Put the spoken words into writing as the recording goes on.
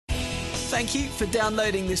Thank you for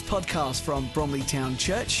downloading this podcast from Bromley Town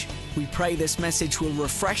Church. We pray this message will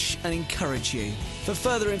refresh and encourage you. For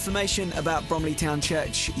further information about Bromley Town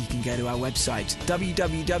Church, you can go to our website,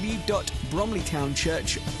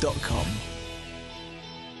 www.bromleytownchurch.com.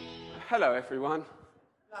 Hello, everyone.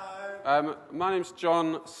 Hello. My name's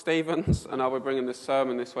John Stevens, and I'll be bringing this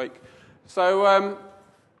sermon this week. So,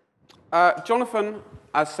 Jonathan,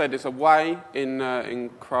 as said, is away in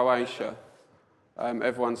Croatia,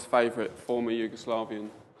 everyone's favourite former Yugoslavian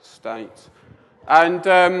state. And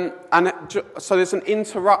so there's an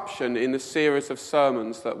interruption in the series of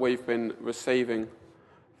sermons that we've been receiving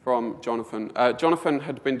from Jonathan. Jonathan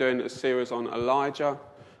had been doing a series on Elijah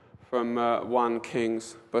from 1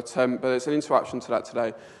 Kings, but there's an interruption to that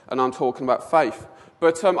today, and I'm talking about faith.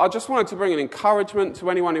 But I just wanted to bring an encouragement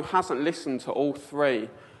to anyone who hasn't listened to all three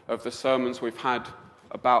of the sermons we've had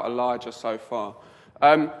about Elijah so far.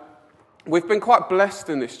 We've been quite blessed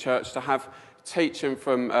in this church to have teaching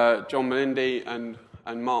from John Melindy and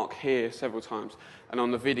Mark here several times and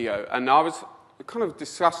on the video. And I was kind of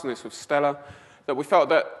discussing this with Stella, that we felt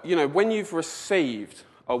that, you know, when you've received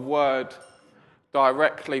a word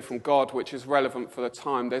directly from God which is relevant for the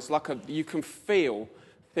time, there's you can feel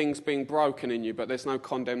things being broken in you, but there's no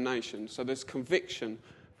condemnation. So there's conviction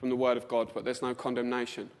from the word of God, but there's no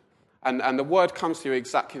condemnation. And the word comes to you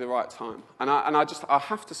exactly the right time. And I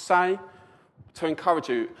have to say, to encourage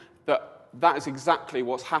you, that is exactly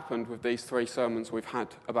what's happened with these three sermons we've had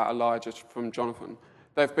about Elijah from Jonathan.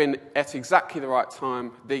 They've been at exactly the right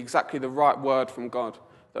time, exactly the right word from God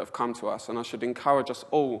that have come to us. And I should encourage us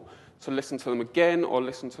all to listen to them again or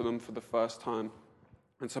listen to them for the first time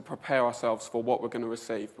and to prepare ourselves for what we're going to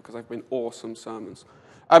receive, because they've been awesome sermons.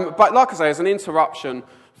 But like I say, there's an interruption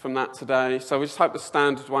from that today, so we just hope the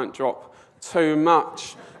standard won't drop too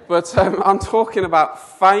much. But I'm talking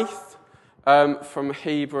about faith from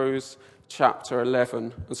Hebrews chapter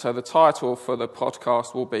 11. And so the title for the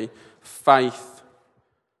podcast will be Faith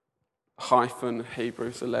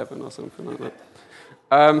Hebrews 11 or something like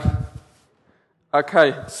that.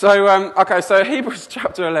 So Hebrews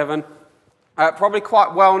chapter 11, probably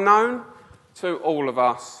quite well known to all of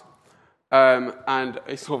us. And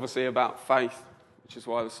it's obviously about faith, which is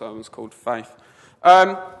why the sermon's called Faith.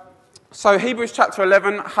 So Hebrews chapter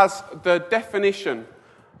 11 has the definition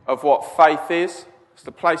of what faith is. It's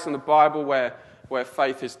the place in the Bible where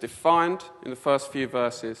faith is defined in the first few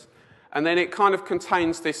verses. And then it kind of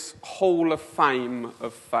contains this hall of fame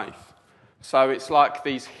of faith. So it's like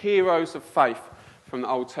these heroes of faith from the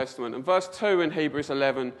Old Testament. And verse 2 in Hebrews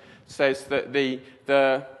 11 says that the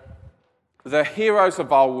heroes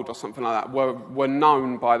of old, or something like that, were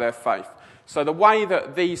known by their faith. So the way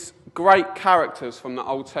that these great characters from the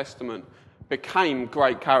Old Testament became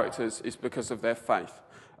great characters is because of their faith.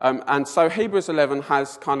 And so Hebrews 11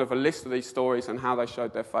 has kind of a list of these stories and how they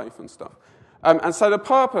showed their faith and stuff. And so the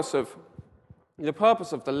purpose of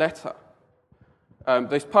the letter,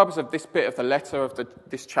 the purpose of this bit of the letter of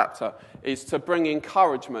this chapter is to bring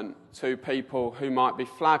encouragement to people who might be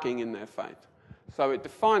flagging in their faith. So it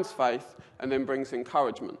defines faith and then brings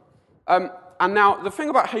encouragement. And now, the thing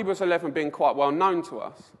about Hebrews 11 being quite well known to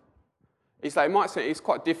us is that it might seem it's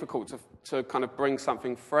quite difficult to kind of bring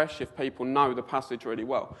something fresh if people know the passage really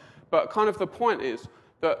well. But kind of the point is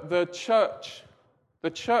that the church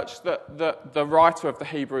that the writer of the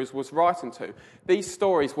Hebrews was writing to, these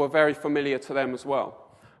stories were very familiar to them as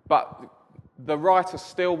well. But the writer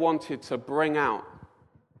still wanted to bring out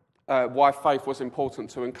why faith was important,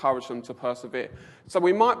 to encourage them to persevere. So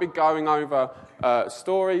we might be going over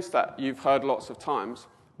stories that you've heard lots of times,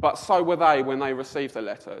 but so were they when they received the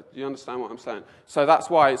letter. Do you understand what I'm saying? So that's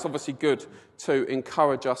why it's obviously good to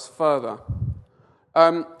encourage us further.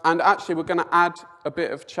 And actually we're going to add a bit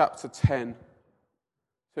of chapter 10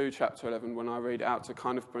 to chapter 11 when I read it out to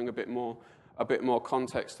kind of bring a bit more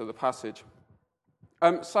context to the passage.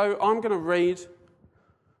 So I'm going to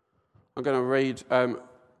read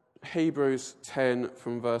Hebrews 10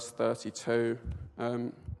 from verse 32,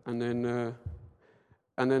 and then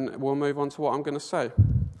we'll move on to what I'm going to say.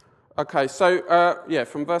 Okay, so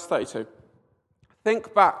from verse 32.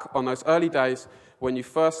 Think back on those early days when you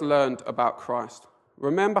first learned about Christ.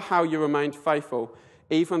 Remember how you remained faithful,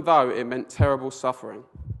 even though it meant terrible suffering.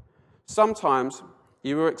 Sometimes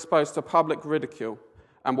you were exposed to public ridicule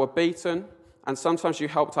and were beaten, and sometimes you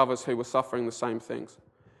helped others who were suffering the same things.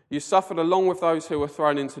 You suffered along with those who were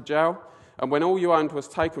thrown into jail, and when all you owned was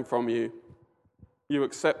taken from you, you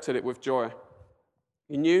accepted it with joy.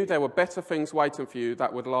 You knew there were better things waiting for you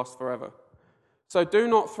that would last forever. So do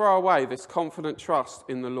not throw away this confident trust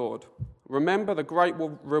in the Lord. Remember the great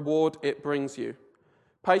reward it brings you.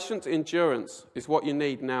 Patient endurance is what you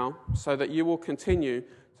need now so that you will continue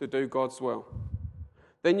to do God's will.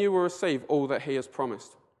 Then you will receive all that he has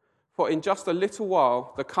promised. For in just a little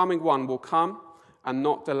while the coming one will come and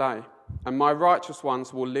not delay, and my righteous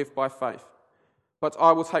ones will live by faith. But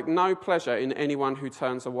I will take no pleasure in anyone who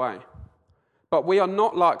turns away. But we are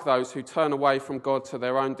not like those who turn away from God to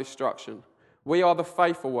their own destruction. We are the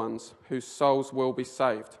faithful ones whose souls will be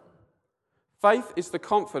saved. Faith is the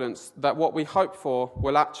confidence that what we hope for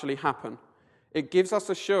will actually happen. It gives us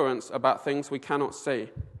assurance about things we cannot see.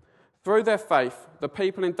 Through their faith, the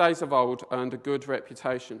people in days of old earned a good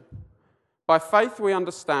reputation. By faith, we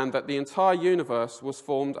understand that the entire universe was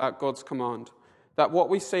formed at God's command, that what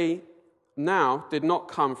we see now did not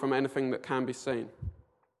come from anything that can be seen.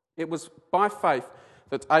 It was by faith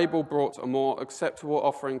that Abel brought a more acceptable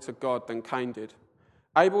offering to God than Cain did.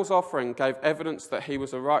 Abel's offering gave evidence that he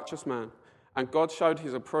was a righteous man, and God showed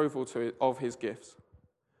his approval of his gifts.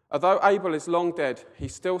 Although Abel is long dead, he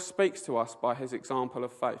still speaks to us by his example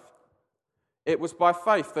of faith. It was by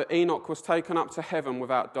faith that Enoch was taken up to heaven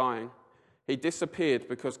without dying. He disappeared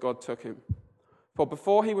because God took him. For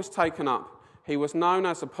before he was taken up, he was known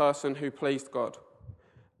as a person who pleased God.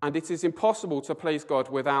 And it is impossible to please God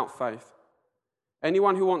without faith.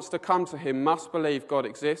 Anyone who wants to come to him must believe God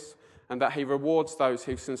exists and that he rewards those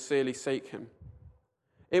who sincerely seek him.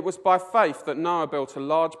 It was by faith that Noah built a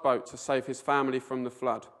large boat to save his family from the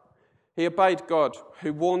flood. He obeyed God,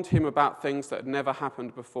 who warned him about things that had never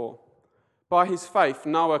happened before. By his faith,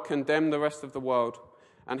 Noah condemned the rest of the world,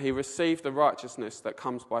 and he received the righteousness that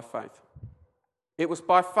comes by faith. It was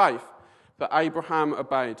by faith that Abraham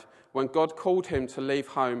obeyed when God called him to leave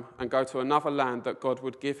home and go to another land that God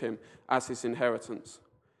would give him as his inheritance.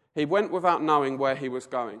 He went without knowing where he was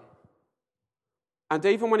going. And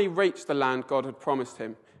even when he reached the land God had promised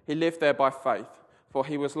him, he lived there by faith, for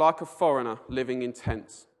he was like a foreigner living in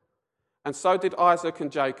tents. And so did Isaac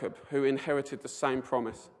and Jacob, who inherited the same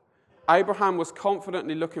promise. Abraham was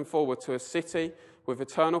confidently looking forward to a city with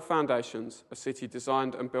eternal foundations, a city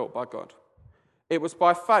designed and built by God. It was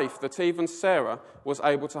by faith that even Sarah was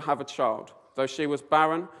able to have a child, though she was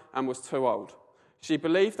barren and was too old. She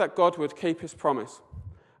believed that God would keep his promise.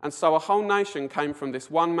 And so a whole nation came from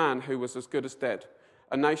this one man who was as good as dead,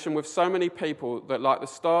 a nation with so many people that, like the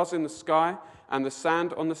stars in the sky and the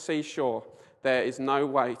sand on the seashore, there is no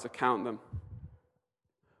way to count them.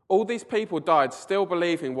 All these people died still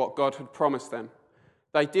believing what God had promised them.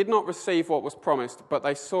 They did not receive what was promised, but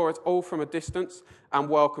they saw it all from a distance and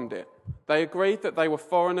welcomed it. They agreed that they were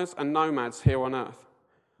foreigners and nomads here on earth.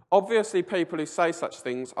 Obviously, people who say such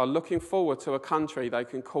things are looking forward to a country they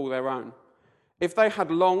can call their own. If they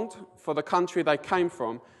had longed for the country they came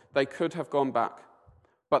from, they could have gone back.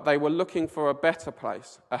 But they were looking for a better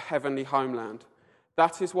place, a heavenly homeland.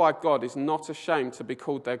 That is why God is not ashamed to be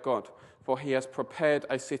called their God, for he has prepared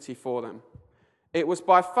a city for them. It was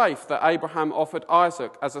by faith that Abraham offered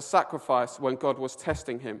Isaac as a sacrifice when God was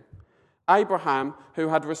testing him. Abraham, who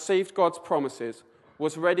had received God's promises,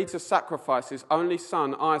 was ready to sacrifice his only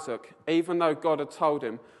son, Isaac, even though God had told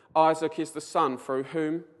him, Isaac is the son through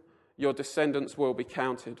whom your descendants will be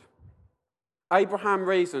counted. Abraham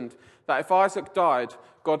reasoned that if Isaac died,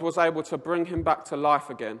 God was able to bring him back to life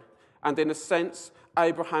again. And in a sense,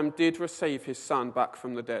 Abraham did receive his son back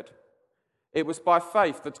from the dead. It was by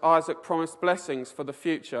faith that Isaac promised blessings for the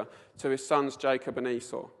future to his sons Jacob and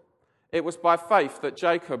Esau. It was by faith that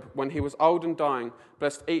Jacob, when he was old and dying,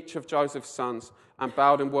 blessed each of Joseph's sons and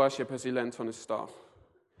bowed in worship as he leant on his staff.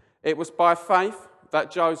 It was by faith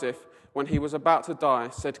that Joseph, when he was about to die,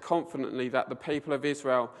 said confidently that the people of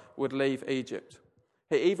Israel would leave Egypt.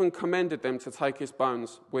 He even commended them to take his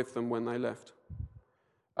bones with them when they left.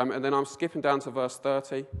 And then I'm skipping down to verse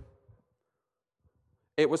 30.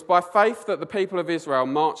 It was by faith that the people of Israel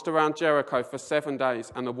marched around Jericho for 7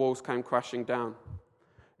 days and the walls came crashing down.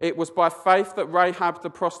 It was by faith that Rahab the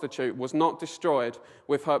prostitute was not destroyed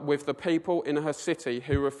with the people in her city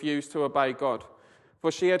who refused to obey God,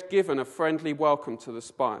 for she had given a friendly welcome to the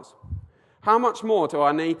spies. How much more do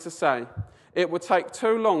I need to say? It would take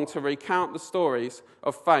too long to recount the stories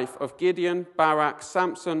of faith of Gideon, Barak,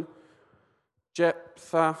 Samson,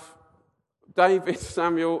 Jephthah, David,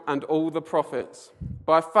 Samuel, and all the prophets.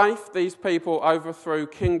 By faith, these people overthrew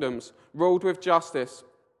kingdoms, ruled with justice,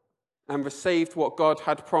 and received what God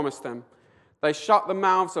had promised them. They shut the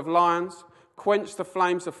mouths of lions, quenched the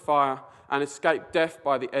flames of fire, and escaped death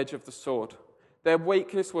by the edge of the sword. Their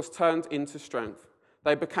weakness was turned into strength.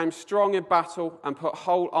 They became strong in battle and put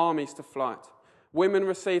whole armies to flight. Women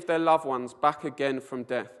received their loved ones back again from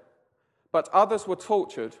death. But others were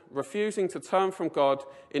tortured, refusing to turn from God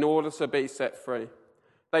in order to be set free.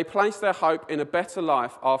 They placed their hope in a better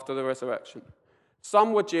life after the resurrection.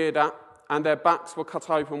 Some were jeered at, and their backs were cut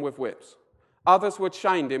open with whips. Others were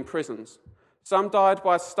chained in prisons. Some died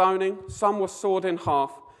by stoning, some were sawed in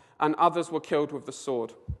half, and others were killed with the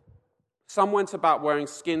sword. Some went about wearing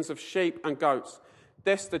skins of sheep and goats,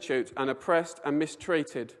 destitute and oppressed and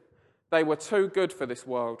mistreated. They were too good for this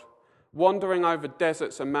world, wandering over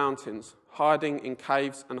deserts and mountains, hiding in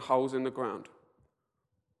caves and holes in the ground.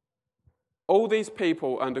 All these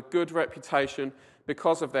people earned a good reputation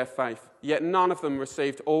because of their faith, yet none of them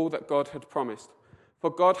received all that God had promised. For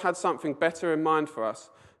God had something better in mind for us,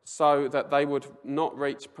 so that they would not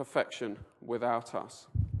reach perfection without us.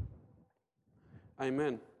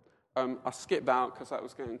 Amen. I skipped out because that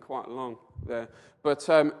was getting quite long there. But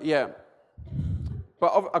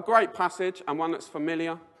But a great passage, and one that's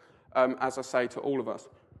familiar, as I say, to all of us.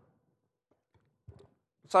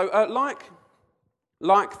 So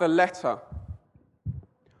like the letter,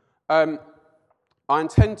 I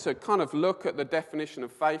intend to kind of look at the definition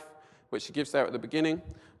of faith, which he gives there at the beginning,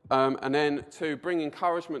 and then to bring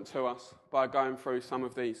encouragement to us by going through some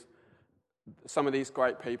of these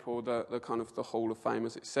great people, the kind of the Hall of Fame,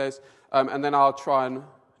 as it says, and then I'll try and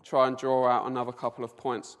draw out another couple of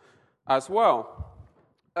points as well.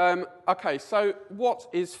 Okay, so what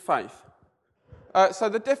is faith? So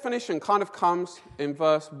the definition kind of comes in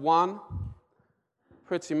verse 1,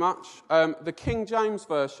 pretty much. The King James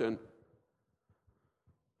Version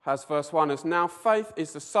has verse 1 as, "Now faith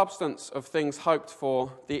is the substance of things hoped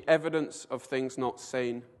for, the evidence of things not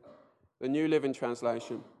seen." The New Living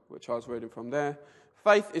Translation, which I was reading from there.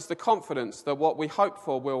 Faith is the confidence that what we hope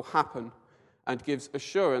for will happen and gives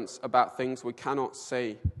assurance about things we cannot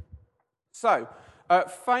see. So,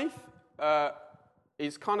 faith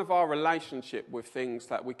is kind of our relationship with things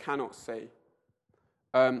that we cannot see.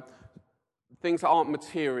 Things that aren't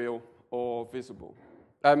material or visible.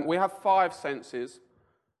 We have 5 senses,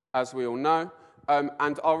 as we all know,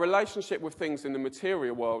 and our relationship with things in the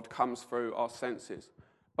material world comes through our senses.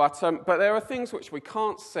 But there are things which we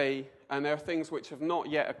can't see, and there are things which have not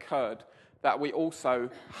yet occurred that we also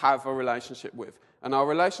have a relationship with. And our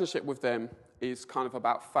relationship with them is kind of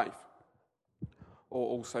about faith, or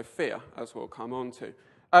also fear, as we'll come on to.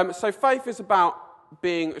 So faith is about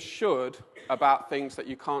being assured about things that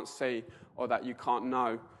you can't see or that you can't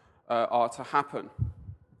know are to happen.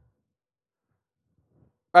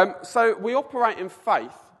 So we operate in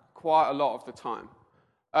faith quite a lot of the time.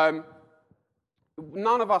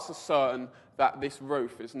 None of us are certain that this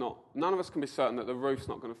roof is not... None of us can be certain that the roof's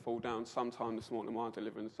not going to fall down sometime this morning while I'm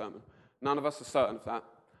delivering the sermon. None of us are certain of that.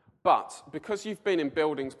 But because you've been in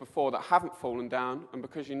buildings before that haven't fallen down, and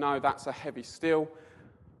because you know that's a heavy steel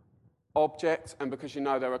object, and because you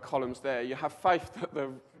know there are columns there, you have faith that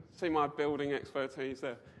the... See my building expertise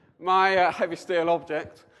there? My heavy steel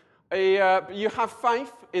object. You have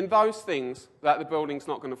faith in those things that the building's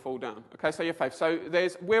not going to fall down. Okay, so you have faith. So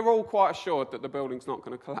we're all quite assured that the building's not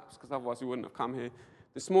going to collapse, because otherwise we wouldn't have come here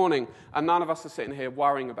this morning. And none of us are sitting here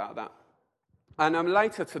worrying about that. And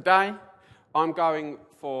later today, I'm going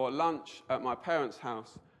for lunch at my parents'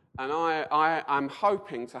 house, and I'm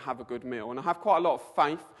hoping to have a good meal. And I have quite a lot of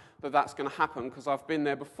faith that that's going to happen, because I've been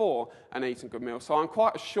there before and eaten a good meal. So I'm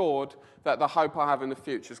quite assured that the hope I have in the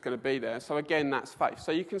future is going to be there. So again, that's faith.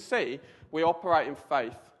 So you can see we operate in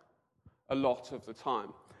faith a lot of the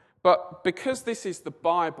time. But because this is the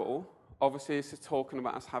Bible, obviously this is talking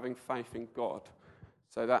about us having faith in God.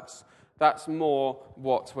 So that's more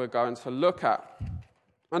what we're going to look at.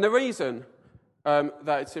 And the reason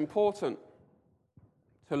that it's important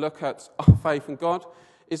to look at our faith in God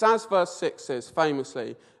is, as verse 6 says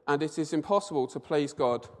famously, "And it is impossible to please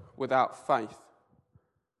God without faith."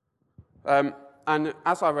 And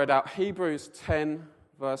as I read out, Hebrews 10,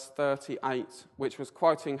 verse 38, which was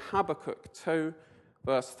quoting Habakkuk 2,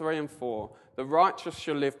 verse 3 and 4, "The righteous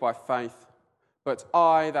shall live by faith, but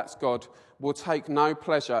I," that's God, "will take no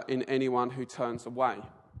pleasure in anyone who turns away."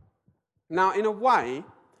 Now, in a way,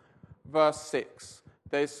 verse 6,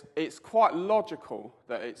 it's quite logical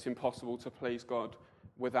that it's impossible to please God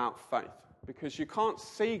without faith, because you can't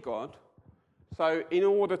see God, so in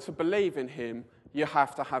order to believe in him, you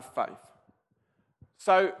have to have faith.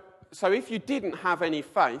 So if you didn't have any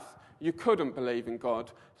faith, you couldn't believe in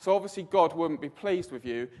God. So obviously God wouldn't be pleased with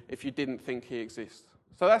you if you didn't think he exists.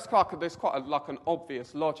 So there's quite like an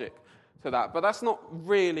obvious logic to that, but that's not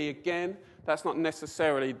really, again, that's not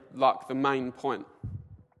necessarily like the main point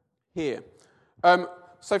here.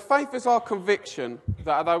 So faith is our conviction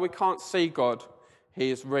that although we can't see God,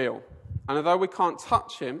 he is real. And although we can't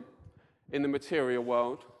touch him in the material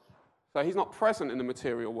world, so he's not present in the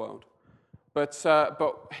material world, but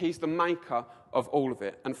he's the maker of all of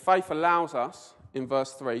it. And faith allows us, in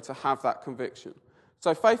verse 3, to have that conviction.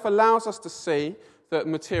 So faith allows us to see the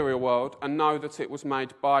material world and know that it was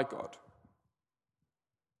made by God.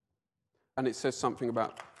 And it says something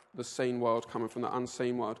about the seen world coming from the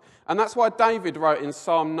unseen world. And that's why David wrote in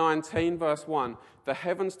Psalm 19, verse 1, "The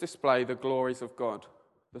heavens display the glories of God.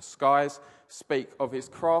 The skies speak of his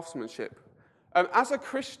craftsmanship." As a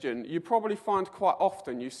Christian, you probably find quite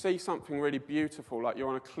often you see something really beautiful, like you're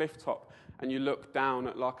on a cliff top and you look down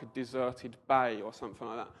at like a deserted bay or something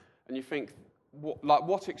like that, and you think,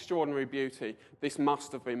 what extraordinary beauty, this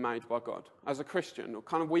must have been made by God. As a Christian,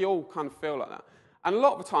 we all kind of feel like that. And a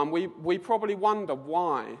lot of the time, we probably wonder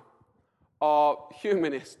why our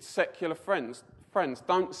humanist, secular friends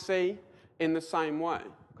don't see in the same way,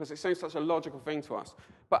 because it seems such a logical thing to us.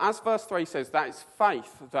 But as verse 3 says, that is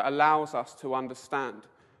faith that allows us to understand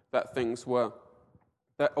that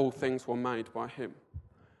all things were made by him.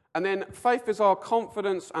 And then faith is our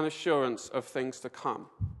confidence and assurance of things to come.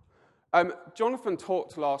 Jonathan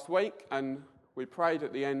talked last week, and we prayed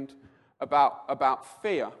at the end about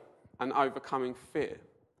fear and overcoming fear.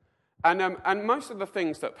 And most of the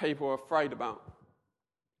things that people are afraid about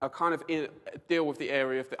are kind of deal with the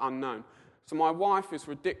area of the unknown. So my wife is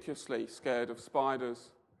ridiculously scared of spiders,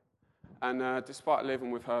 and despite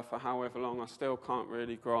living with her for however long, I still can't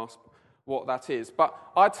really grasp what that is. But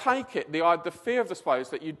I take it, the fear of the spider is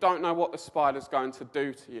that you don't know what the spider's going to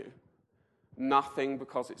do to you. Nothing,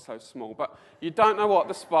 because it's so small. But you don't know what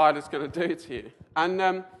the spider's going to do to you.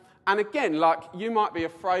 And again, like, you might be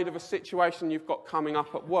afraid of a situation you've got coming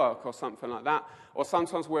up at work or something like that, or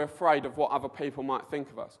sometimes we're afraid of what other people might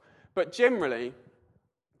think of us. But generally,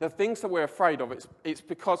 the things that we're afraid of, it's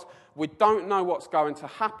because we don't know what's going to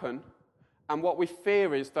happen, and what we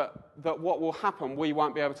fear is that what will happen we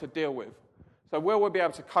won't be able to deal with. So will we be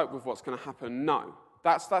able to cope with what's going to happen? No.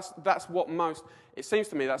 That's what most, it seems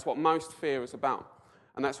to me, that's what most fear is about.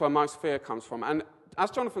 And that's where most fear comes from. And as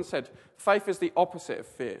Jonathan said, faith is the opposite of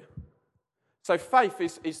fear. So faith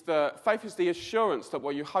is the assurance that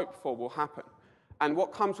what you hope for will happen. And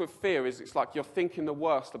what comes with fear is it's like you're thinking the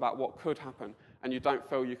worst about what could happen and you don't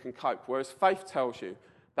feel you can cope. Whereas faith tells you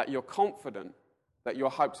that you're confident that your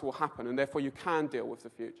hopes will happen and therefore you can deal with the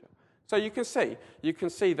future. So you can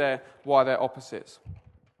see there why they're opposites.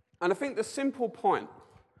 And I think the simple point,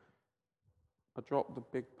 I dropped the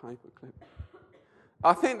big paper clip.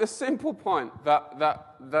 I think the simple point that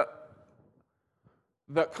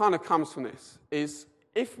kind of comes from this is,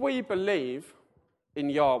 if we believe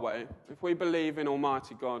in Yahweh, if we believe in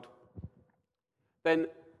Almighty God, then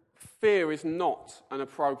fear is not an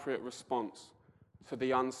appropriate response to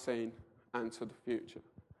the unseen and to the future.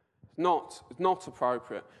 It's not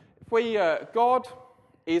appropriate. God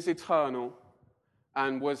is eternal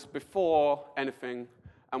and was before anything,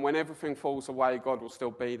 and when everything falls away, God will still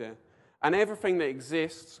be there. And everything that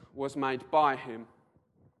exists was made by him.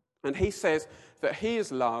 And he says that he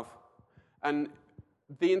is love, and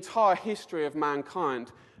the entire history of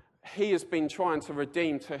mankind, he has been trying to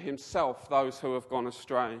redeem to himself those who have gone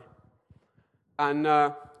astray.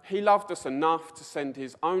 And he loved us enough to send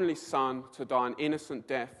his only son to die an innocent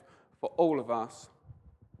death for all of us.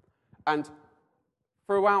 And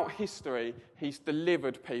throughout history, he's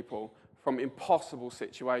delivered people from impossible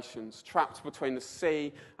situations, trapped between the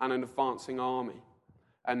sea and an advancing army,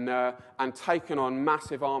 and taken on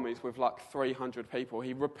massive armies with like 300 people.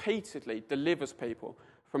 He repeatedly delivers people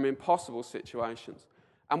from impossible situations.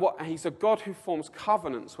 And he's a God who forms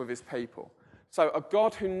covenants with his people. So a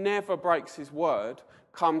God who never breaks his word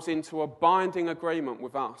comes into a binding agreement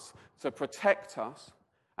with us to protect us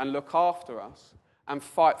and look after us and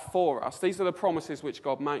fight for us. These are the promises which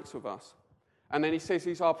God makes with us. And then he says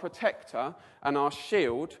he's our protector and our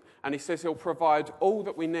shield, and he says he'll provide all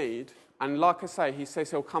that we need. And like I say, he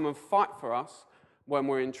says he'll come and fight for us when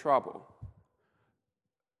we're in trouble.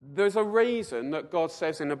 There's a reason that God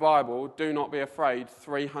says in the Bible, do not be afraid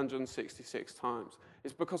 366 times.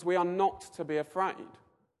 It's because we are not to be afraid.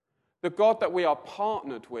 The God that we are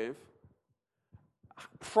partnered with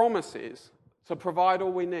promises to provide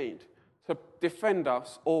all we need, to defend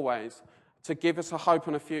us always, to give us a hope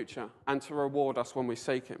and a future, and to reward us when we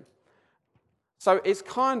seek him. So it's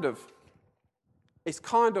kind of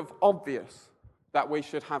obvious that we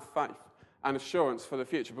should have faith and assurance for the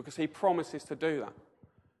future, because he promises to do that.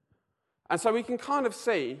 And so we can kind of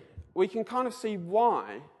see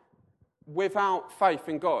why, without faith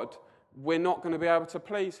in God, we're not going to be able to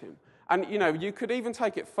please him. And, you could even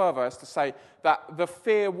take it further as to say that the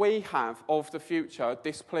fear we have of the future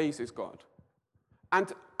displeases God.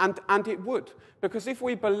 And it would. Because if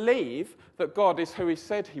we believe that God is who he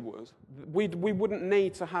said he was, we wouldn't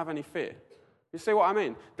need to have any fear. You see what I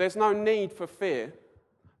mean? There's no need for fear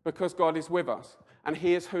because God is with us, and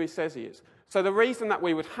he is who he says he is. So the reason that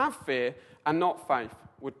we would have fear and not faith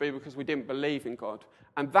would be because we didn't believe in God.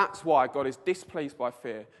 And that's why God is displeased by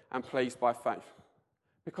fear and pleased by faith.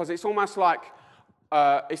 Because it's almost like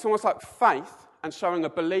faith and showing a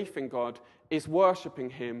belief in God is worshipping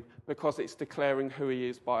him because it's declaring who he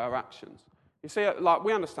is by our actions. You see, like,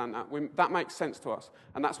 we understand that. That makes sense to us.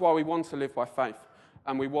 And that's why we want to live by faith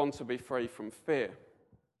and we want to be free from fear.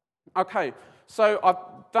 Okay, so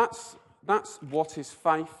that's what is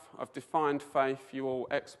faith. I've defined faith. You're all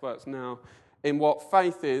experts now in what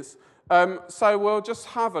faith is. So we'll just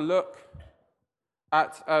have a look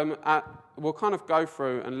at we'll kind of go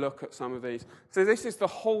through and look at some of these. So this is the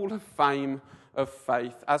Hall of Fame of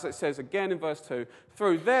faith. As it says again in verse 2,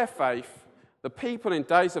 through their faith, the people in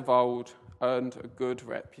days of old earned a good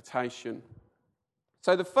reputation.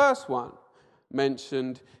 So the first one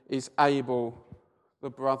mentioned is Abel, the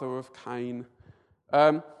brother of Cain.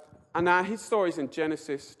 And now his story is in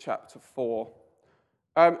Genesis chapter 4.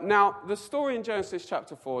 Now, the story in Genesis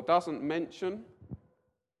chapter 4 doesn't mention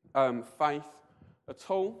faith at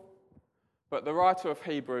all, but the writer of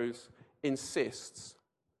Hebrews insists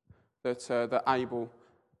that Abel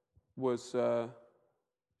was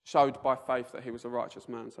showed by faith that he was a righteous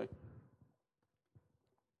man. So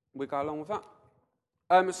we go along with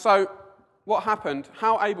that. So what happened,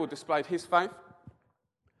 how Abel displayed his faith,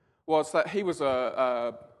 was that he was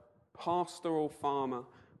a pastoral farmer,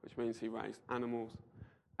 which means he raised animals.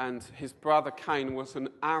 And his brother Cain was an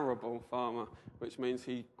arable farmer, which means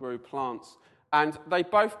he grew plants. And they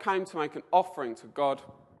both came to make an offering to God.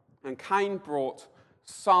 And Cain brought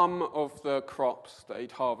some of the crops that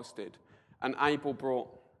he'd harvested. And Abel brought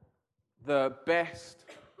the best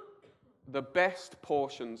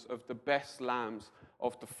portions of the best lambs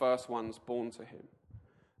of the first ones born to him.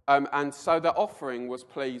 And so the offering was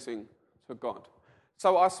pleasing to God.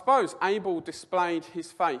 So I suppose Abel displayed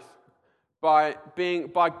his faith by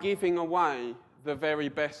giving away the very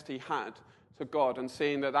best he had to God and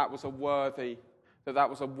seeing that was a worthy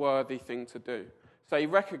thing to do. So he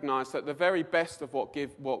recognised that the very best of what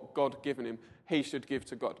God had given him, he should give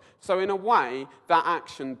to God. So in a way, that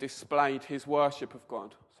action displayed his worship of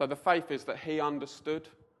God. So the faith is that he understood.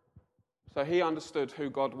 So he understood who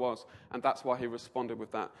God was, and that's why he responded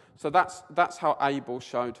with that. So that's how Abel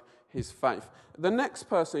showed his faith. The next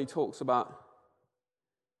person he talks about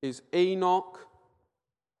is Enoch.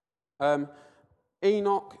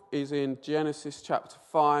 Enoch is in Genesis chapter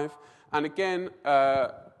 5. And again,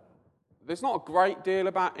 there's not a great deal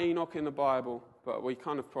about Enoch in the Bible, but we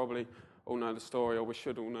kind of probably all know the story, or we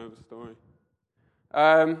should all know the story.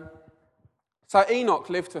 So Enoch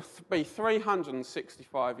lived to be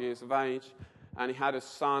 365 years of age, and he had a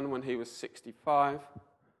son when he was 65.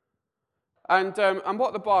 And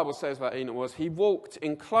what the Bible says about Enoch was he walked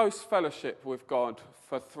in close fellowship with God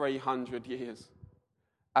for 300 years.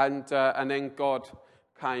 And then God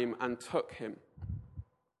came and took him.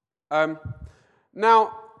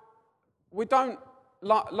 Now, we don't,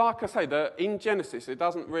 like I say, in Genesis, it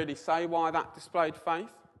doesn't really say why that displayed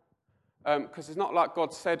faith. Because it's not like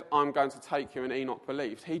God said, I'm going to take you, and Enoch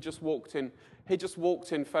believed. He just walked in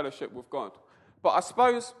fellowship with God. But I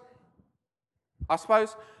suppose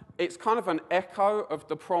it's kind of an echo of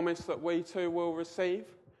the promise that we too will receive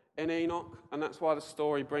in Enoch, and that's why the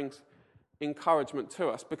story brings encouragement to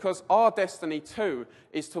us, because our destiny too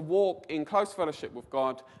is to walk in close fellowship with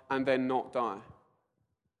God and then not die.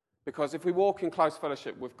 Because if we walk in close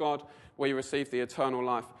fellowship with God, we receive the eternal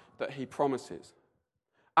life that he promises.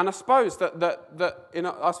 And I suppose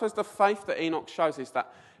I suppose the faith that Enoch shows is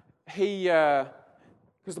that he,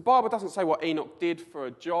 because the Bible doesn't say what Enoch did for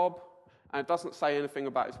a job, and it doesn't say anything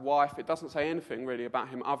about his wife. It doesn't say anything really about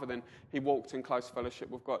him other than he walked in close fellowship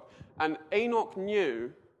with God. And Enoch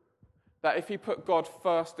knew that if he put God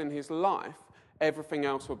first in his life, everything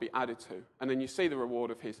else would be added to. And then you see the reward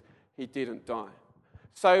of he didn't die.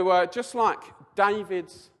 So just like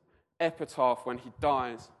David's epitaph when he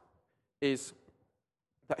dies is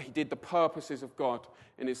that he did the purposes of God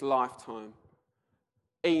in his lifetime,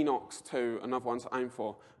 Enoch's too, another one to aim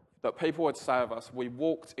for, that people would say of us, we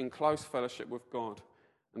walked in close fellowship with God,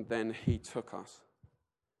 and then he took us.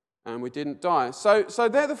 And we didn't die. So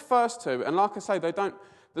they're the first two, and like I say,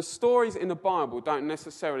 the stories in the Bible don't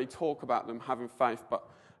necessarily talk about them having faith,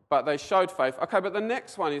 but they showed faith. Okay, but the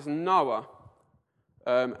next one is Noah,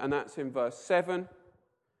 and that's in verse 7,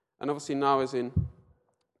 and obviously Noah's in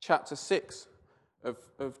chapter 6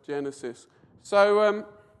 of Genesis. So,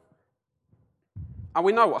 and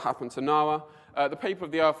we know what happened to Noah. The people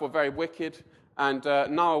of the earth were very wicked, And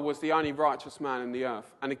Noah was the only righteous man in the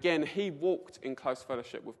earth. And again, he walked in close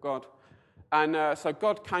fellowship with God. And so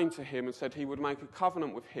God came to him and said he would make a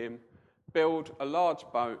covenant with him, build a large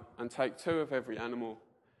boat, and take 2 of every animal.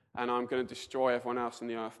 And I'm going to destroy everyone else in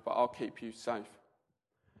the earth, but I'll keep you safe.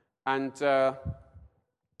 And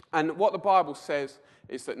what the Bible says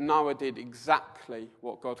is that Noah did exactly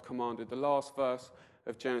what God commanded. The last verse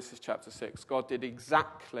of Genesis chapter 6, God did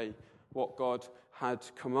exactly what God had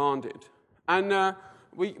commanded. And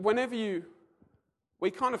we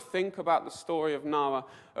kind of think about the story of Noah,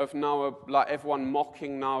 like everyone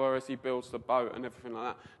mocking Noah as he builds the boat and everything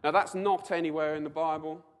like that. Now, that's not anywhere in the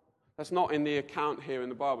Bible. That's not in the account here in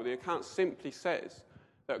the Bible. The account simply says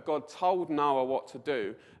that God told Noah what to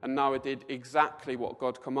do, and Noah did exactly what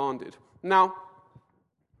God commanded. Now,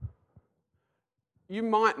 you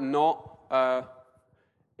might not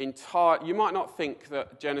think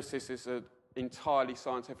that Genesis is an entirely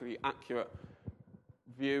scientifically accurate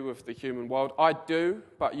view of the human world. I do,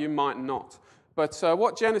 but you might not. But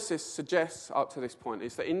what Genesis suggests up to this point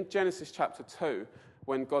is that in Genesis chapter 2,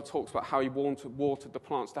 when God talks about how he watered the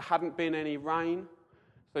plants, there hadn't been any rain.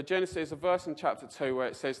 So Genesis, there's a verse in chapter 2 where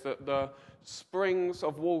it says that the springs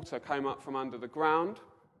of water came up from under the ground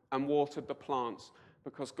and watered the plants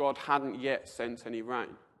because God hadn't yet sent any rain.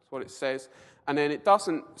 That's what it says. And then it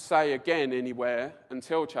doesn't say again anywhere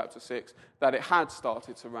until chapter 6 that it had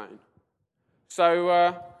started to rain.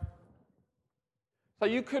 So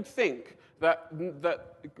you could think that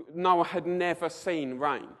Noah had never seen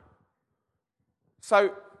rain.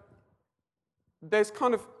 So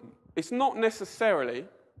it's not necessarily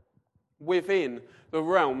within the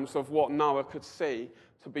realms of what Noah could see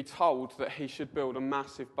to be told that he should build a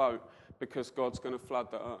massive boat because God's going to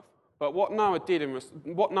flood the earth. But what Noah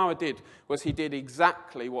did was he did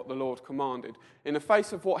exactly what the Lord commanded. In the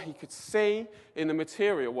face of what he could see in the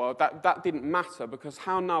material world, that didn't matter, because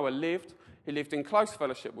how Noah lived, he lived in close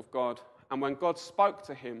fellowship with God, and when God spoke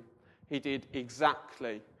to him, he did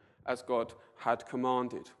exactly as God had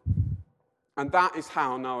commanded. And that is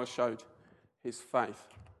how Noah showed his faith.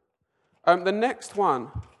 The next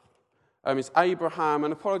one is Abraham,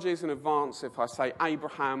 and apologies in advance if I say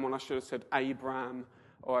Abraham when I should have said Abram,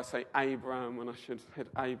 or I say Abram when I should have said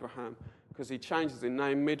Abraham, because he changes his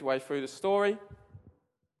name midway through the story.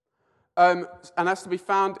 And that's to be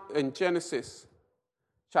found in Genesis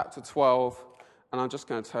chapter 12, and I'm just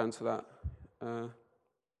going to turn to that,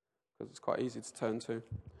 because it's quite easy to turn to.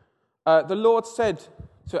 The Lord said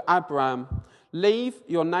to Abram, "Leave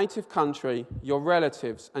your native country, your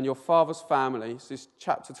relatives, and your father's family," this is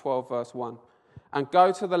chapter 12, verse 1, "and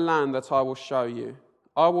go to the land that I will show you.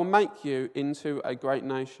 I will make you into a great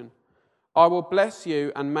nation. I will bless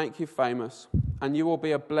you and make you famous, and you will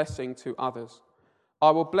be a blessing to others.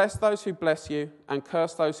 I will bless those who bless you and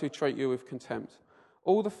curse those who treat you with contempt.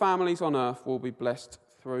 All the families on earth will be blessed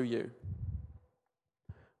through you."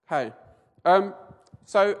 Okay,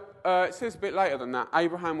 so it says a bit later than that,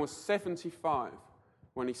 Abraham was 75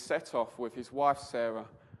 when he set off with his wife Sarah,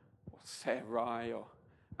 or Sarai,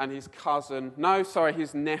 and his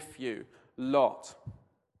his nephew Lot.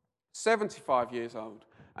 75 years old.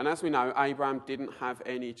 And as we know, Abraham didn't have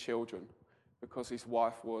any children because his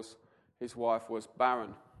wife was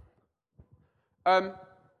barren.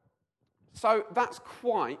 So that's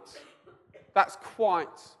quite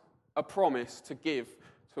a promise to give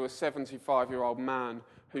to a 75-year-old man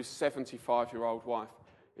whose 75-year-old wife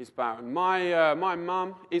is barren. My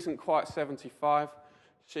mum isn't quite 75.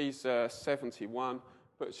 She's 71,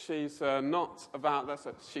 but she's not about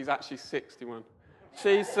that. She's actually 61.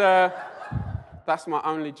 That's my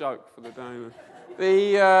only joke for the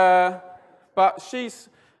day. But she's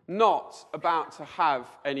not about to have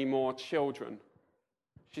any more children.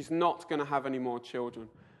 She's not going to have any more children.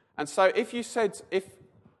 And so if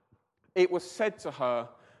it was said to her,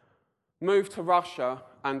 "Move to Russia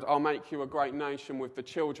and I'll make you a great nation with the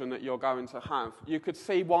children that you're going to have," you could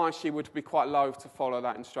see why she would be quite loath to follow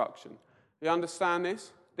that instruction. You understand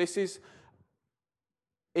this?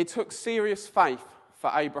 It took serious faith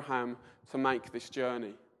for Abraham to make this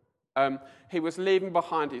journey. He was leaving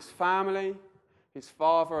behind his family, his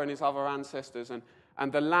father and his other ancestors,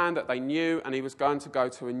 and the land that they knew, and he was going to go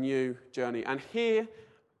to a new journey. And here,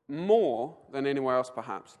 more than anywhere else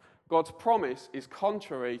perhaps, God's promise is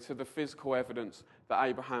contrary to the physical evidence that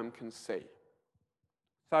Abraham can see.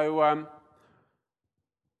 So,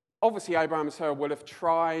 obviously Abraham and Sarah will have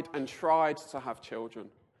tried to have children.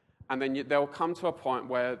 And then they'll come to a point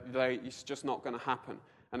where it's just not going to happen.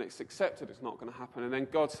 And it's accepted it's not going to happen. And then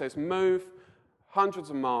God says, "Move hundreds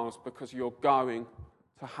of miles because you're going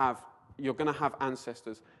to have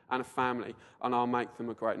ancestors and a family, and I'll make them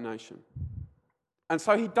a great nation." And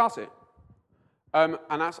so he does it. And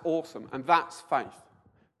that's awesome. And that's faith.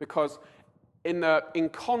 Because in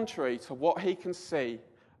contrary to what he can see,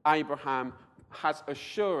 Abraham has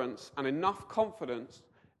assurance and enough confidence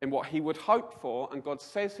in what he would hope for and God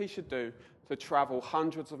says he should do to travel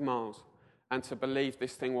hundreds of miles and to believe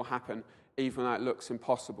this thing will happen even though it looks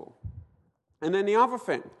impossible. And then the other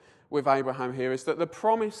thing with Abraham here is that the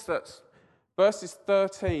promise that's verses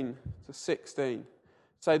 13 to 16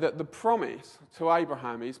 say that the promise to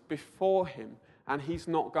Abraham is before him and he's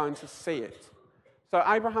not going to see it. So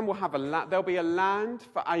Abraham will have there'll be a land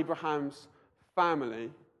for Abraham's family,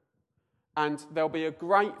 and there'll be a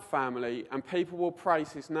great family, and people will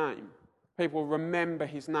praise his name. People will remember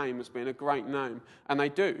his name as being a great name, and they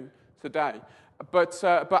do today. But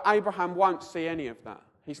Abraham won't see any of that.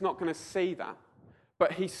 He's not going to see that,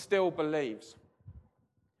 but he still believes.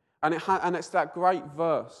 And it's that great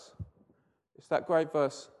verse. It's that great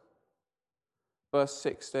verse, verse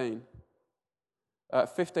 16.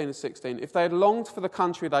 15 and 16. If they had longed for the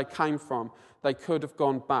country they came from, they could have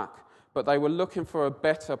gone back. But they were looking for a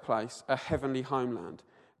better place, a heavenly homeland.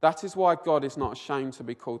 That is why God is not ashamed to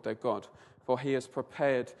be called their God, for he has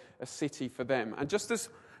prepared a city for them. And just as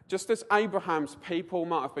Abraham's people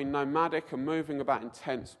might have been nomadic and moving about in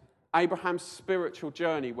tents, Abraham's spiritual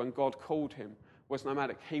journey when God called him was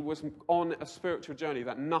nomadic. He was on a spiritual journey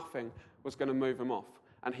that nothing was going to move him off.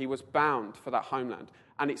 And he was bound for that homeland.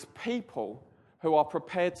 And it's people who are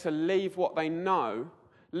prepared to leave what they know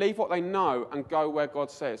and go where God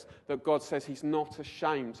says, that God says he's not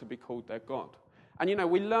ashamed to be called their God. And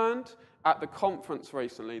we learned at the conference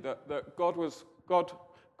recently that God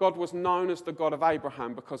was known as the God of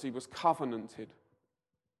Abraham because he was covenanted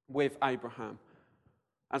with Abraham.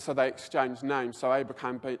 And so they exchanged names. So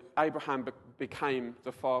Abraham became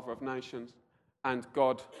the father of nations, and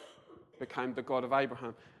God became the God of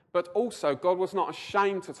Abraham. But also, God was not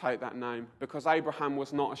ashamed to take that name because Abraham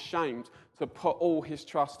was not ashamed to put all his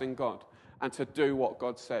trust in God and to do what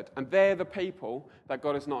God said. And they're the people that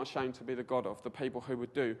God is not ashamed to be the God of, the people who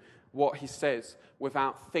would do what he says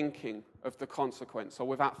without thinking of the consequence or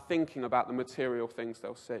without thinking about the material things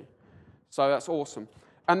they'll see. So that's awesome.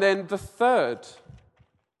 And then the third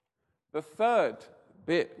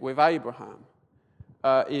bit with Abraham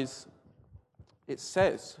is, it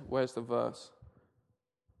says, where's the verse?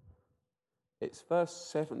 It's verse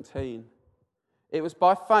 17. It was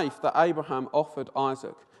by faith that Abraham offered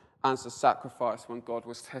Isaac as a sacrifice when God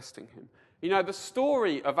was testing him. The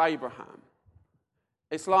story of Abraham,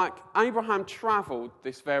 it's like Abraham travelled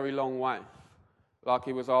this very long way, like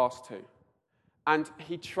he was asked to. And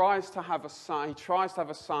he tries to have a son. He tries to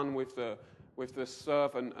have a son with the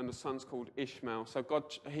servant, and the son's called Ishmael. So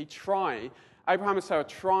Abraham and Sarah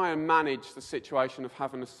try and manage the situation of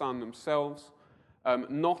having a son themselves,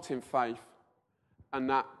 not in faith. And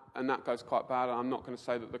that goes quite bad. I'm not going to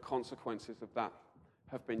say that the consequences of that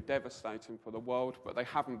have been devastating for the world, but they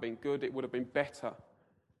haven't been good. It would have been better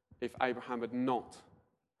if Abraham had not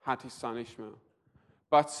had his son Ishmael.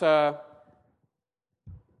 But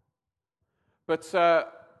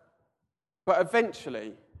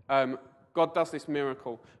eventually, God does this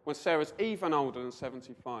miracle. When Sarah's even older than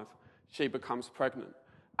 75, she becomes pregnant.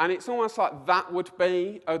 And it's almost like that would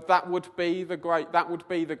be the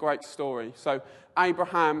great story. So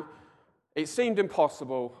Abraham, it seemed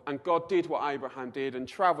impossible, and God did what Abraham did and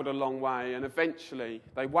travelled a long way, and eventually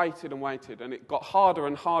they waited and waited, and it got harder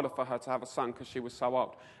and harder for her to have a son because she was so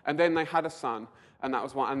old. And then they had a son, and that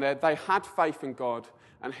was one. And they had faith in God,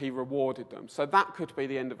 and he rewarded them. So that could be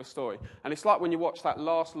the end of a story. And it's like when you watch that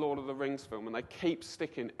last Lord of the Rings film, and they keep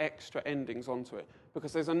sticking extra endings onto it,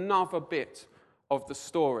 because there's another bit of the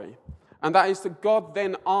story. And that is that God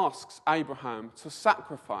then asks Abraham to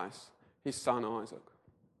sacrifice his son Isaac.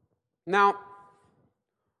 Now,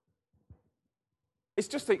 it's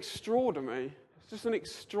just extraordinary. It's just an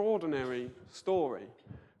extraordinary story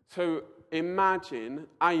to imagine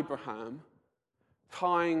Abraham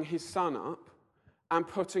tying his son up and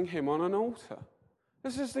putting him on an altar.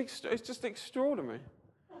 It's just extraordinary.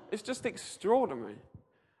 It's just extraordinary.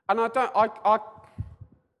 And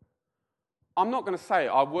I'm not going to say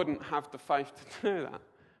I wouldn't have the faith to do that.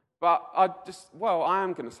 But I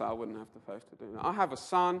am going to say I wouldn't have the faith to do that. I have a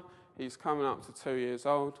son. He's coming up to 2 years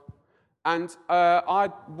old. And I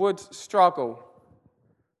would struggle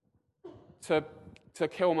to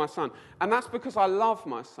kill my son. And that's because I love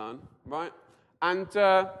my son, right? And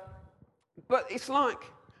but it's like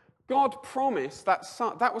God promised that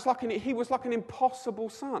son. He was like an impossible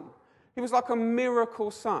son. He was like a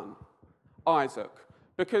miracle son, Isaac.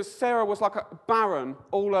 Because Sarah was like a barren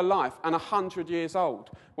all her life and 100 years old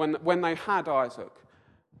when they had Isaac.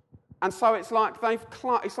 And so it's like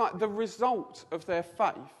it's like the result of their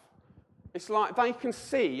faith. It's like they can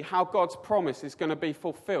see how God's promise is going to be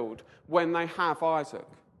fulfilled when they have Isaac.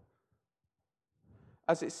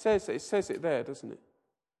 As it says it there, doesn't it?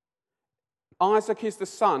 Isaac is the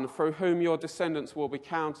son through whom your descendants will be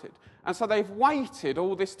counted. And so they've waited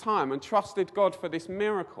all this time and trusted God for this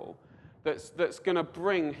miracle that's going to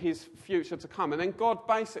bring his future to come. And then God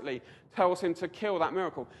basically tells him to kill that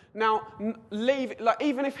miracle. Now,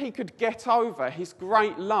 even if he could get over his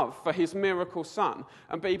great love for his miracle son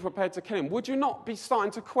and be prepared to kill him, would you not be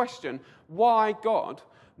starting to question why God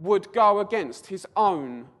would go against his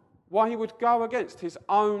own,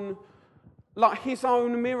 like his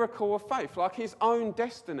own miracle of faith, like his own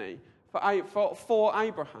destiny for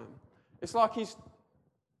Abraham? It's like he's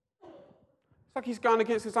going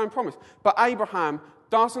against his own promise. But Abraham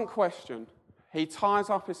doesn't question. He ties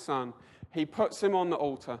up his son, he puts him on the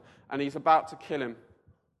altar, and he's about to kill him.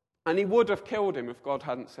 And he would have killed him if God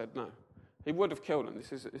hadn't said no. He would have killed him.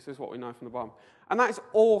 This is what we know from the Bible. And that is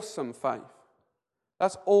awesome faith.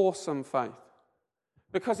 That's awesome faith.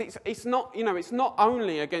 Because it's not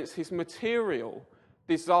only against his material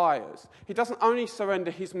desires. He doesn't only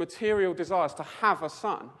surrender his material desires to have a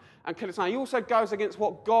son and kill his son. He also goes against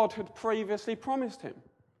what God had previously promised him.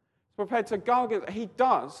 He's prepared to go against it. He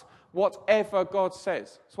does whatever God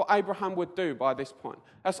says. It's what Abraham would do by this point.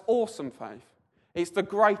 That's awesome faith. It's the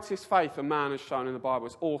greatest faith a man has shown in the Bible.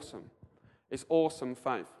 It's awesome. It's awesome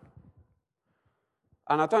faith.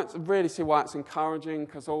 And I don't really see why it's encouraging,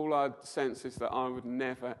 because all I sense is that I would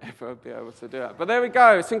never, ever be able to do it. But there we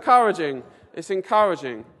go. It's encouraging. It's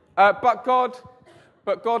encouraging. But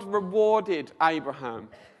God rewarded Abraham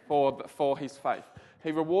for his faith.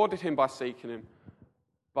 He rewarded him by seeking him,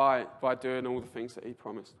 by doing all the things that he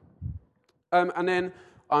promised. And then,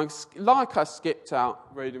 I skipped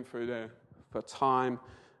out reading through there for time,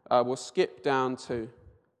 we'll skip down to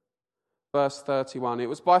verse 31. It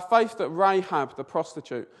was by faith that Rahab the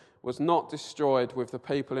prostitute was not destroyed with the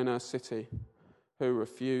people in her city who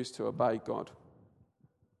refused to obey God.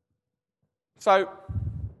 So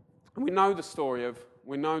we know the story of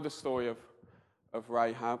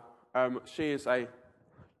Rahab. She is a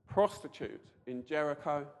prostitute in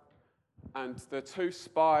Jericho, and the two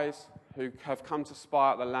spies who have come to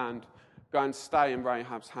spy out the land go and stay in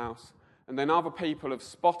Rahab's house. And then other people have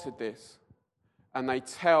spotted this, and they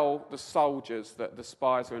tell the soldiers that the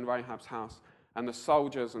spies are in Rahab's house. And the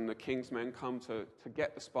soldiers and the king's men come to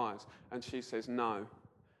get the spies. And she says no.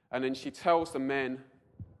 And then she tells the men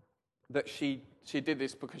that she did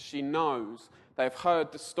this because she knows they've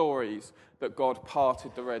heard the stories that God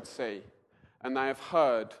parted the Red Sea. And they have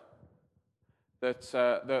heard that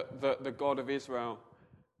the God of Israel,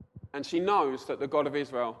 and she knows that the God of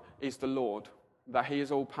Israel is the Lord, that he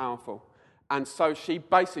is all-powerful. And so she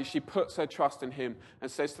puts her trust in him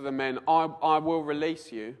and says to the men, I will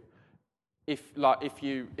release you if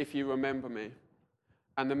you remember me.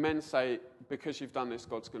 And the men say, because you've done this,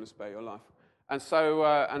 God's going to spare your life. And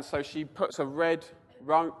so she puts a red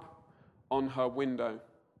rope on her window.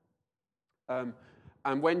 And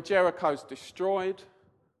when Jericho's destroyed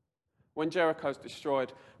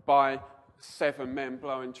by 7 men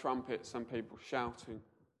blowing trumpets and people shouting,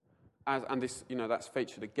 and this, that's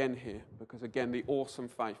featured again here, because again, the awesome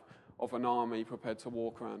faith of an army prepared to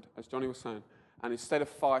walk around, as Johnny was saying. And instead of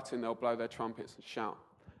fighting, they'll blow their trumpets and shout,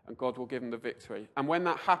 and God will give them the victory. And when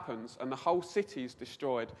that happens, and the whole city is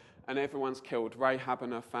destroyed, and everyone's killed, Rahab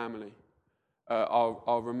and her family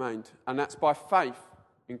are remained. And that's by faith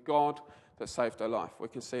in God that saved her life. We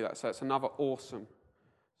can see that. So it's another awesome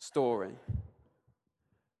story.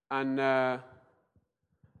 And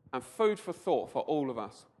food for thought for all of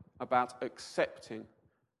us about accepting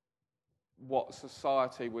what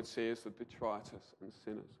society would see as the detritus and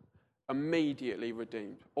sinners. Immediately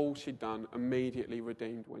redeemed. All she'd done, immediately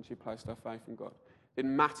redeemed when she placed her faith in God. It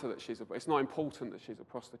didn't matter that it's not important that she's a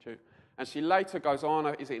prostitute. And she later goes on,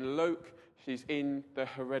 is it in Luke? She's in the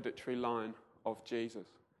hereditary line of Jesus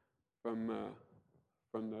from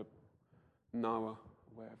the Noah,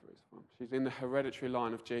 wherever it's from. She's in the hereditary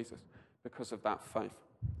line of Jesus because of that faith.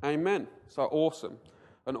 Amen. So awesome.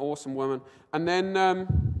 An awesome woman. And then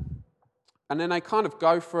they kind of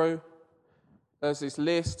go through. There's this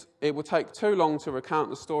list. It will take too long to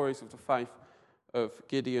recount the stories of the faith of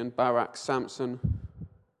Gideon, Barak, Samson,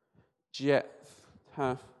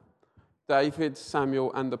 Jephthah, David,